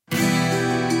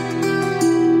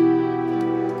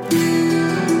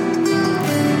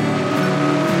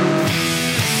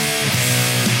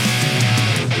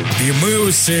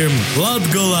Būsim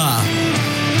Latgolā!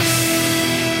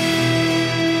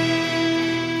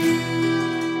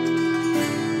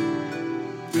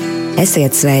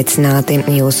 Esiet sveicināti!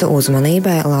 Jūsu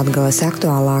uzmanībai Latgoles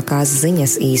aktuālākās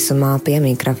ziņas īsumā, pie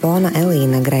mikrofona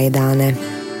Elīna Greidāne.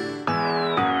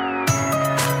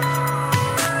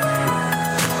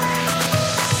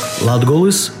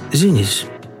 Latgoles ziņas.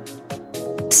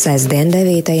 Sestdien,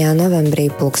 9. novembrī,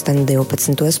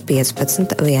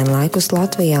 12.15. vienlaikus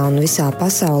Latvijā un visā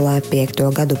pasaulē 5.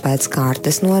 gadu pēc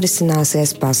kārtas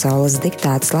norisināsies pasaules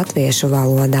diktāts latviešu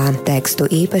valodā. Tekstu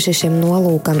īpaši šim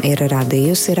nolūkam ir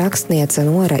radījusi rakstniece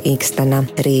Nora Ikstena.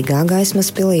 Rīgā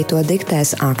Gaismas pilī to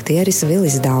diktēs aktieris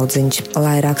Vilis Daudziņš.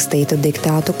 Lai rakstītu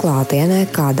diktātu klātienē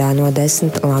kādā no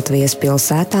 10 Latvijas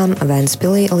pilsētām –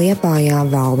 Ventspilī, Liepājā,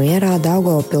 Valmierā,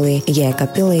 Daugavpilī,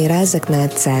 Jēkabpilī, Rēzeknē,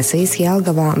 Cēsīs,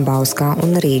 Jelgavā, Bauskā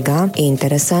un Rīgā,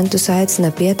 interesantus aicina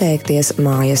pieteikties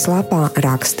mājaslapā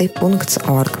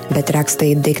raksti.org, bet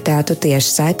rakstīt diktētu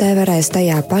tiešsaitē varēs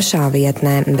tajā pašā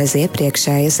vietnē, bez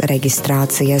iepriekšējas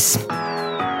reģistrācijas.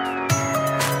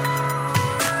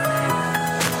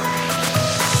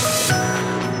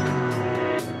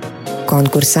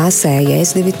 Konkursā Sējais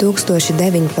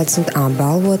 2019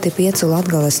 apbalvoti 5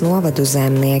 Latgales novadu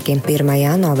zemnieki. 1.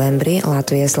 novembrī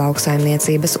Latvijas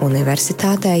Lauksaimniecības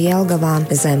Universitātē Jelgavā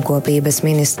zemkopības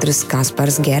ministrs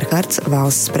Kaspars Gerhards,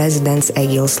 valsts prezidents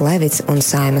Egils Levits un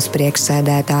Saeimas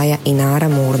priekšsēdētāja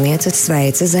Ināra Mūrniece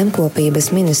sveica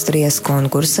zemkopības ministrijas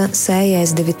konkursa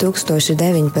Sējais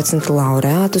 2019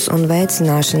 laureātus un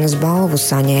veicināšanas balvu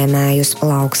saņēmējus,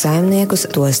 lauksaimniekus,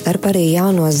 tostarp arī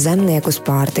jaunos zemniekus,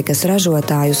 pārtikas ražotājus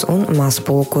un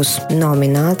mazpulkus.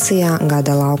 Nominācijā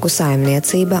Gada lauku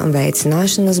saimniecība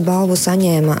veicināšanas balvu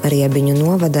saņēma Riebiņu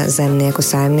novada zemnieku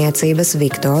saimniecības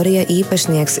Viktorija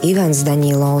īpašnieks Ivans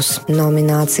Daņilovs.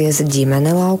 Nominācijas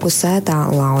ģimene lauku sētā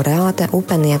laureāte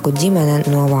Upenieku ģimene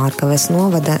no Vārkaves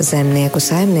novada zemnieku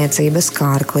saimniecības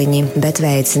Kārkliņi, bet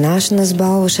veicināšanas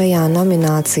balvu šajā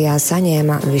nominācijā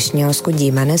saņēma Višņovsku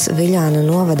ģimenes Viļānu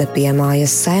novada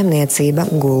piemājas saimniecība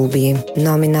Gulbji.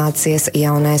 Nominācijas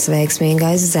jaunais veiksmīgais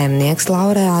zemnieks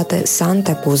laureāte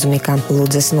Santa Kuzmika,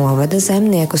 Ludzas novada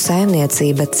zemnieku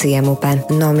saimniecība Ciemupe.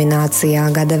 Nominācijā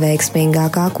Gada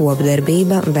veiksmīgākā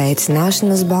kopdarbība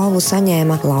veicināšanas balvu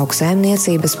saņēma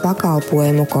lauksaimniecības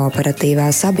pakalpojumu kooperatīvā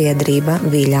sabiedrība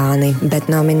Viļāni, bet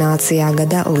nominācijā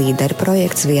Gada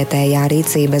līderprojekts vietējā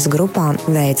rīcības grupā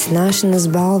veicināšanas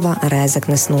balva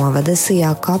Rēzeknes novada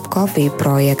Sijā Cup Coffee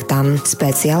projektam.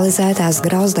 Specializētās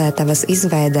grauzdētavas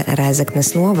izveide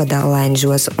Rēzeknes novada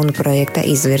Lenžos un projekta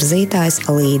izvirzītājs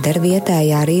līder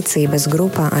vietējā rīcības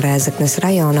grupā Rēzeknes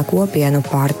rajona kopienu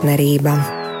partnerība.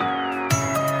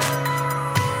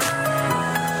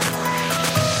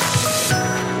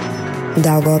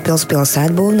 Daugavpils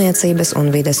pilsētbūvniecības un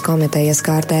vides komitejas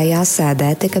kārtējā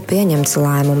sēdē tika pieņemts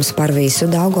lēmums par visu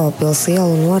Daugavpils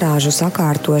ielu norāžu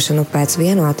sakārtošanu pēc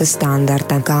vienota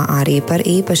standarta, kā arī par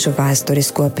īpašu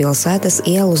vēsturisko pilsētas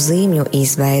ielu zīmju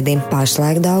izveidi.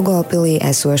 Pašlaik Daugavpilī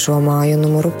esošo māju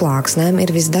numuru plāksnēm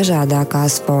ir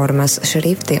visdažādākās formas,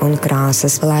 šrifti un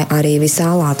krāsas, lai arī visā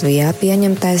Latvijā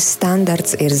pieņemtais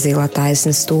standarts ir zila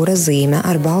taisna stūra zīme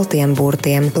ar baltiem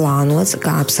burtiem. Plānots,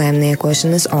 ka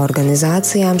apsaimniekošanas organizācijām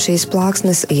šīs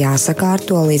plāksnes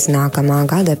jāsakārto līdz nākamā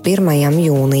gada 1.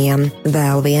 jūnijam.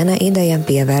 Vēl viena ideja –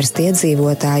 pievērst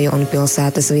iedzīvotāju un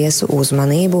pilsētas viesu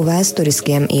uzmanību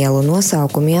vēsturiskiem ielu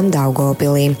nosaukumiem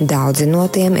Daugavpilī. Daudzi no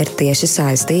tiem ir tieši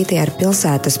saistīti ar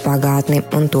pilsētas pagātni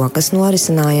un to, kas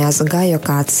norisinājās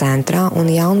Gajokā centrā un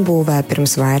jaunbūvē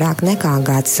pirms vairāk nekā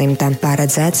gadsimta.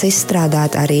 Paredzēts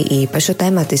izstrādāt arī īpašu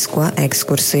tematisko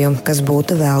ekskursiju, kas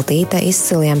būtu veltīta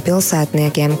izciliem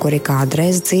pilsētniekiem, kuri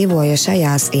kādreiz dzīvoja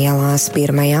šajās ielās.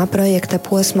 Pirmajā projekta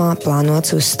posmā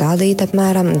plānots uzstādīt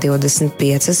apmēram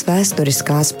 25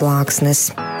 vēsturiskās plāksnes.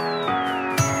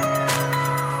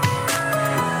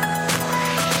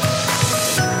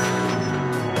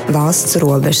 Valsts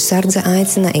robežsardze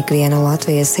aicina ikvienu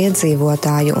Latvijas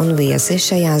iedzīvotāju un viesi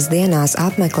šajās dienās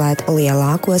apmeklēt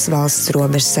lielākos valsts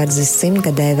robežsardzes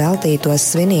 100-gadē veltītos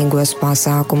svinīgos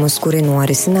pasākumus, kuri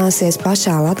norisināsies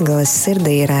pašā Latgales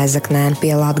sirdī Rēzeknē.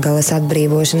 Pie Latgales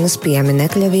atbrīvošanas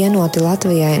pieminekļa vienoti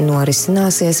Latvijai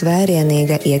norisināsies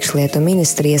vērienīga iekšlietu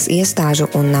ministrijas iestāžu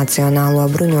un Nacionālo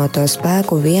bruņoto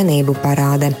spēku vienību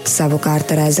parāde.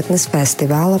 Savukārt Rēzeknes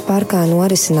festivāla parkā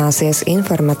norisināsies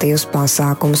informatīvs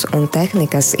pasākums un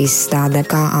tehnikas izstāde,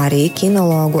 kā arī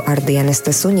kinologu ar dienesta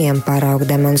suņiem paraugu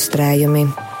demonstrējumi.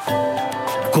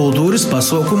 Kultūras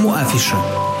pasaukumu afiša.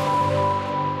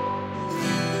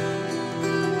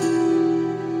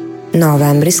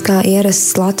 Novembris, kā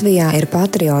ierasts Latvijā, ir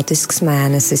patriotisks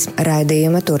mēnesis.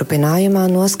 Raidījuma turpinājumā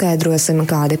noskaidrosim,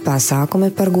 kādi pasākumi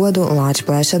par godu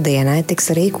Lāčplēša dienai tiks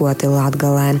rīkoti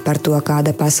Latgalē. Par to,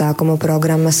 kāda pasākumu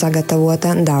programma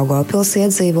sagatavota Daugavpils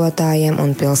iedzīvotājiem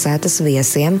un pilsētas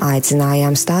viesiem,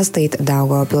 aicinājām stāstīt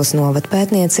Daugavpils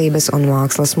novadpētniecības un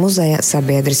mākslas muzeja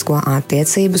sabiedrisko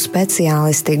attiecību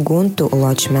speciālisti Guntu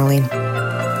Ločmeli.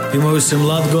 Mūsim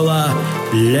Latgalā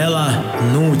liela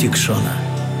notikšana.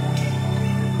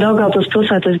 Daugavpils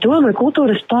pilsētas doma,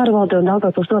 kultūras pārvalde un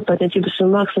Daugavpils novadpētniecības un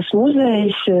mākslas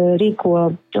muzejs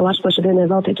rīko Lāčplēša dienai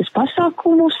veltītus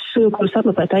pasākumus, kurus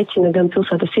apmeklēt aicina gan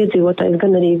pilsētas iedzīvotājus,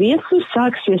 gan arī viesus.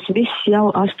 Sāksies viss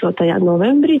jau 8.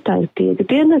 novembrī, tā ir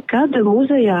piektdiena, kad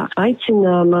muzejā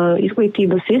aicinām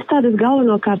izglītības iestādes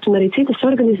galvenokārt un arī citas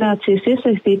organizācijas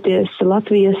iesaistīties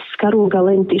Latvijas karoga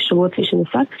lentīšu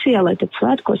locīšanas akcijā, lai tad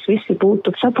svētkos visi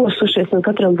būtu saposušies un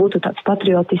katram būtu tāds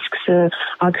patriotisks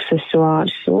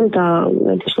aksesuārs. Un tā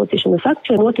locīšanas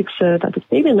akcija notiks tātad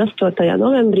piektdien 8.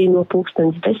 novembrī no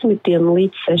 10:10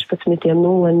 līdz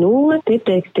 16:00.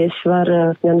 Pieteikties var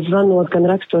gan zvanot, gan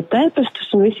rakstot ēpastus,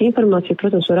 un visu informāciju,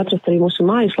 protams, var atrast arī mūsu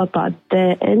mājaslapā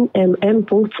dnmm.lv.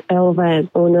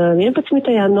 Un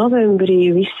 11. novembrī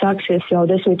viss sāksies jau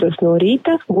 10:00 no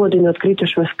rīta, godinot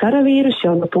kritušos karavīrus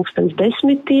jau no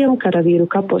 10:00 karavīru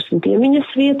kapos un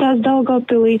piemiņas vietās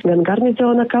Daugavpilī, gan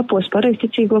garnizona kapos,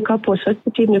 pareizticīgo kapos,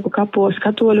 vecpacībnieku kapos,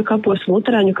 katoļu kapos,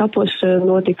 luterāņu kapos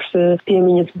notiks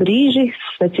piemiņas brīži,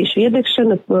 svecīšu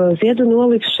iedegšana, ziedu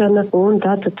nolikšana un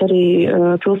tātad arī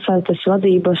pilsētas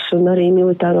vadības un arī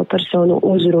militāro personu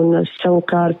uzrunas.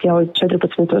 Savukārt jau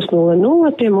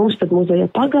 14:00 pie mums tad muzeja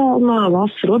pagalmā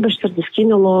valsts robežsardzes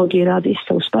kinologi rādīs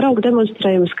savus paraugu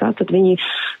demonstrējumus, kā tad viņi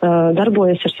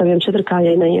darbojas ar saviem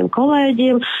četrkājainajiem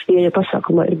kolēģiem. Ieeja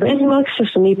pasākumā ir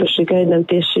bezmaksas un īpaši gaidām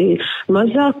tieši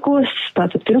mazākos,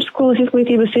 tātad pirmsskolas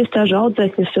izglītības iestāžu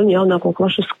audzēkņus un jaunāko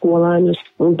klašu skolēnus.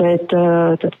 Bet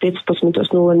tad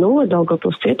 15:00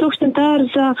 Daugavpils cietokšņa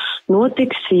dārzā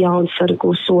notiks jauns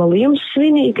sargu solījums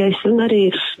svinīgais un arī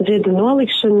ziedu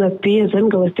nolikšana pie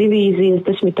Zemgales divīzijas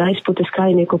 10. aizputes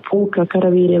kājnieku pulka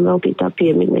karavīriem veltītā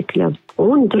pieminekļa.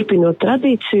 Un turpinot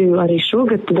tradīciju, arī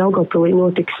šogad Daugavpilī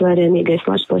notiks vērienīgais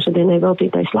Lāčplēša dienai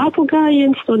veltītais lāpu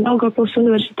gājiens no Daugavpils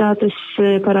universitātes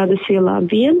Parādas ielā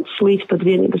 1 līdz pat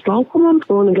Vienības laukumam,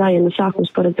 un gājiena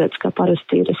sākums paredzēts, kā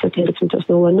parasti ir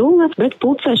 17:00, bet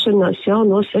pulcēšanās jau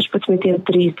no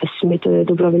 16:30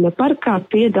 Dubrovina parkā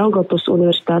pie Daugavpils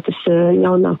universitātes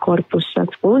jaunā korpusa.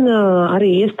 Un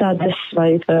arī iestādes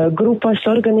vai grupas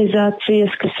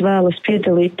organizācijas, kas vēlas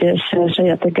piedalīties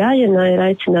šajā te gājienā, ir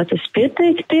aicinātas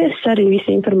pieteikties. Arī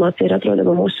visa informācija ir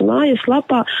atrodama mūsu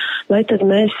mājaslapā, lai tad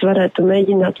mēs varētu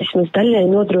mēģināt vismaz daļai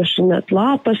nodrošināt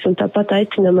lāpas, un tāpat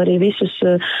aicinām arī visus,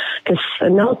 kas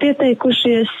nav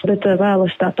pieteikušies, bet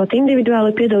vēlas tāpat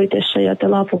individuāli piedalīties šajā te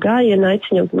lāpu gājienā,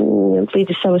 aicinām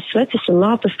līdzi savas sveces un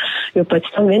lāpas, jo pēc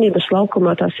tam Vienības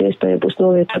laukumā tās iespēja būs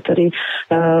novietot arī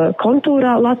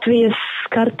kontūrā Latvijas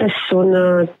kartes un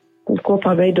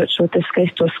kopā veidot šo te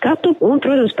skaisto skatu. Un,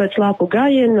 protams, pēc lāpu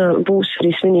gājiena būs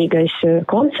arī svinīgais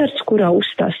koncerts, kurā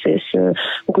uzstāsies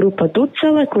grupa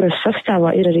Ducele, kuras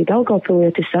sastāvā ir arī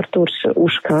daugavpilietis Artūrs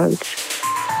Uškāns.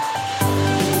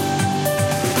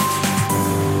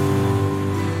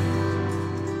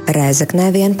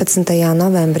 Rēzeknē 11.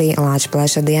 novembrī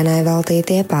Lāčplēša dienai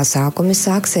veltītie pasākumi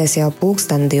sāksies jau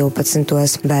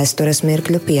 12:00. Vēstures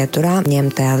mirkļu pieturā ņem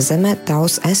Tēvzeme,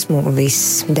 tavs esmu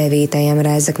viss. 9.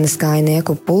 Rēzeknes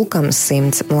kājnieku pulkam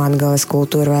 100 Latgales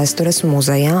kultūra vēstures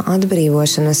muzejā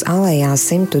atbrīvošanas alejā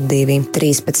 102.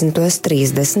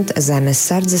 13:30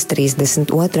 Zemessardzes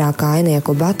 32.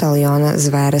 kājnieku bataljona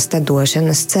zvērsta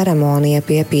došanas ceremonija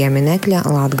pie pieminekļa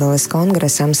Latgales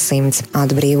kongresam 100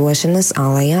 atbrīvošanas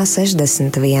alejā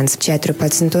 61,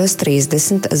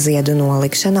 14:30 ziedu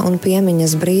nolikšana un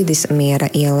piemiņas brīdis Miera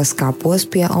ielas kapos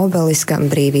pie obeliska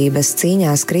brīvības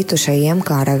cīņās kritušajiem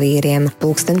karavīriem.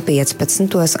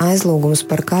 15:15 aizlūgums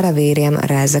par karavīriem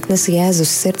Rēzeknes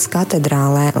Jēzus sirds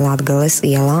katedrālē Latgales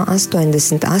ielā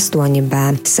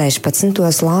 88B.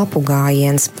 16. lāpu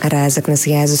gājiens Rēzeknes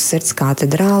Jēzus sirds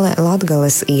katedrāle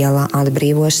Latgales iela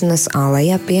atbrīvošanas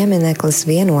aleja piemineklis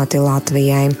vienoti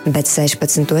Latvijai, bet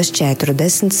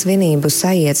 16:40 svinību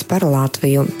sajiets par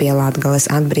Latviju pie Latgales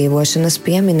atbrīvošanas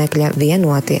pieminekļa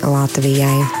vienoti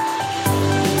Latvijai.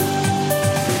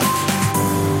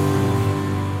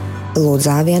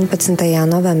 Ludzā 11.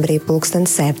 novembrī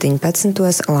 17.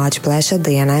 Lāčplēša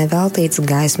dienai veltīts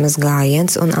gaismas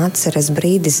gājiens un atceres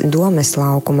brīdis Domes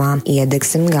laukumā.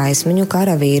 Iedegsim gaismiņu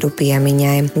karavīru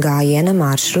piemiņai. Gājiena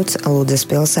maršruts Ludzas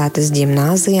pilsētas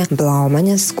ģimnāzija,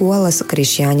 Blaumaņas skolas,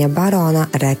 Krišjāņa barona,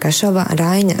 Rekašova,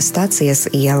 Raiņa stacijas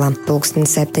iela.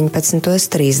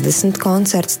 17.30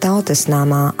 koncerts Tautas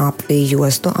namā apvij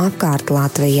jostu apkārt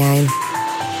Latvijai.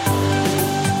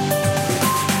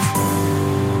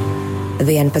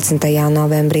 11.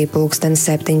 novembrī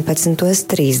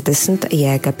 17.30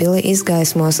 Jēkabpili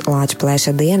izgaismos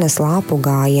Lāčplēša dienas lāpu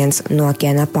gājiens no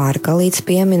Kiena parka līdz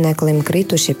piemineklim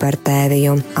Krituši par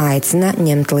tēviju. Aicina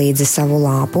ņemt līdzi savu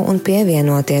lāpu un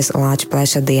pievienoties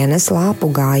Lāčplēša dienas lāpu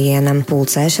gājienam.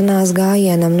 Pulcēšanās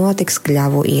gājienam notiks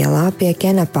Kļavu ielā pie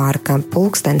Kiena parka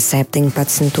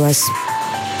 17.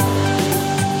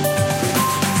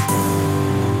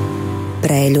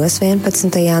 Preiļos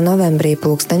 11. novembrī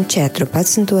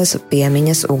 14.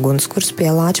 piemiņas ugunskurs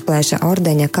pie Lāčplēša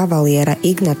ordeņa kavaliera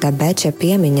Ignata Beča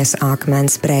piemiņas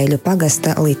akmens Preiļu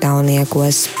pagasta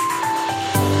Litauniekos.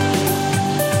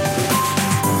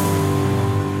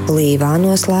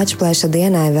 Līvānos Lāčplēša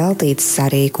dienai veltīts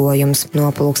sarīkojums no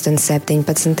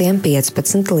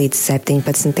 17.15 līdz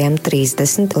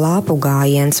 17.30 lāpu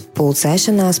gājiens,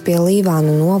 pulcēšanās pie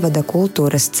Līvānu novada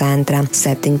kultūras centra,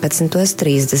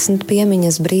 17.30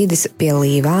 piemiņas brīdis pie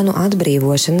Līvānu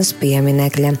atbrīvošanas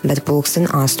pieminekļa, bet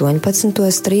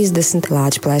 18.30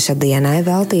 Lāčplēša dienai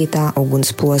veltītā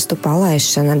ugunsplostu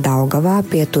palaišana Daugavā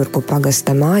pie Turku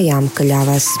pagasta mājām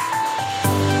Kļavas.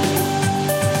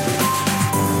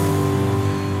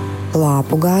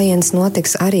 Lāpu gājiens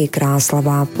notiks arī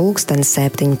Krāslavā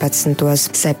 17.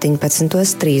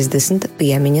 17.30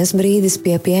 piemiņas brīdis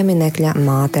pie pieminekļa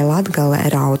Māte Latgale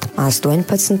raud,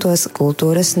 18.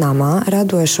 kultūras namā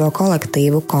radošo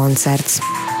kolektīvu koncerts.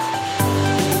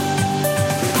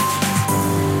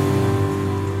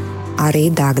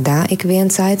 Arī Dagdā ik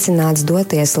viens aicināts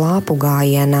doties lāpu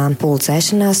gājienā.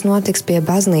 Pulcēšanās notiks pie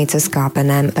baznīcas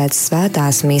kāpenēm pēc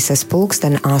svētās mises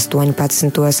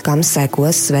 18. kam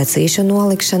sekos svecīšu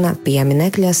nolikšana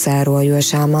pieminekļa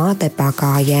sērojošā māte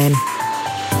pakājē.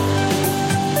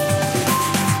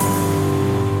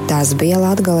 Tas bija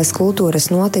Latgales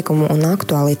kultūras notikumu un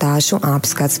aktualitāšu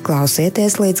apskats.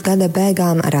 Klausieties līdz gada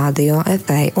beigām Radio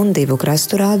FA un Divu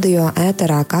krastu radio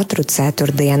ēterā katru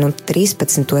ceturtdienu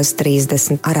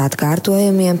 13.30 ar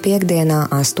atkārtojumiem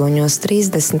piekdienā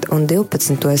 8.30 un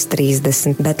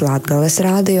 12.30, bet Latgales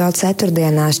radio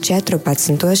ceturtdienās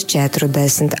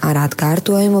 14.40 ar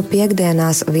atkārtojumu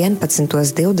piekdienās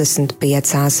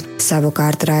 11.25.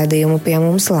 Savukārt raidījumu pie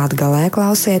mums Latgalē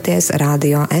klausieties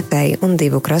Radio FA un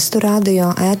Divu krastu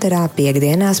radio ēterā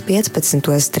piekdienās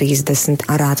 15.30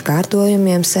 ar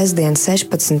atkārtojumiem sestdien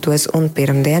 16. un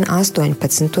pirmdien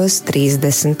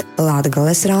 18.30.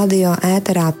 Latgales radio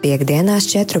ēterā piekdienās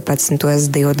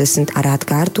 14.20 ar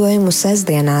atkārtojumu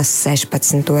sestdienās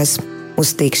 16.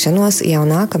 Uz tikšanos jau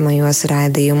nākamajos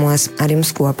raidījumos. Ar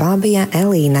jums kopā bija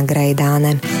Elīna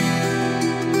Greidāne.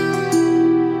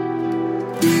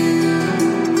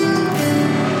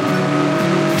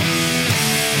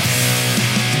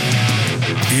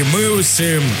 I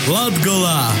myusim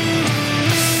Latgolā!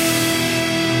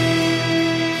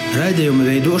 Raidījuma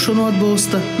veidošanu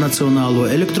atbalsta Nacionālo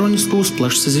elektroniskos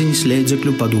plašsaziņas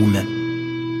līdzekļu padome.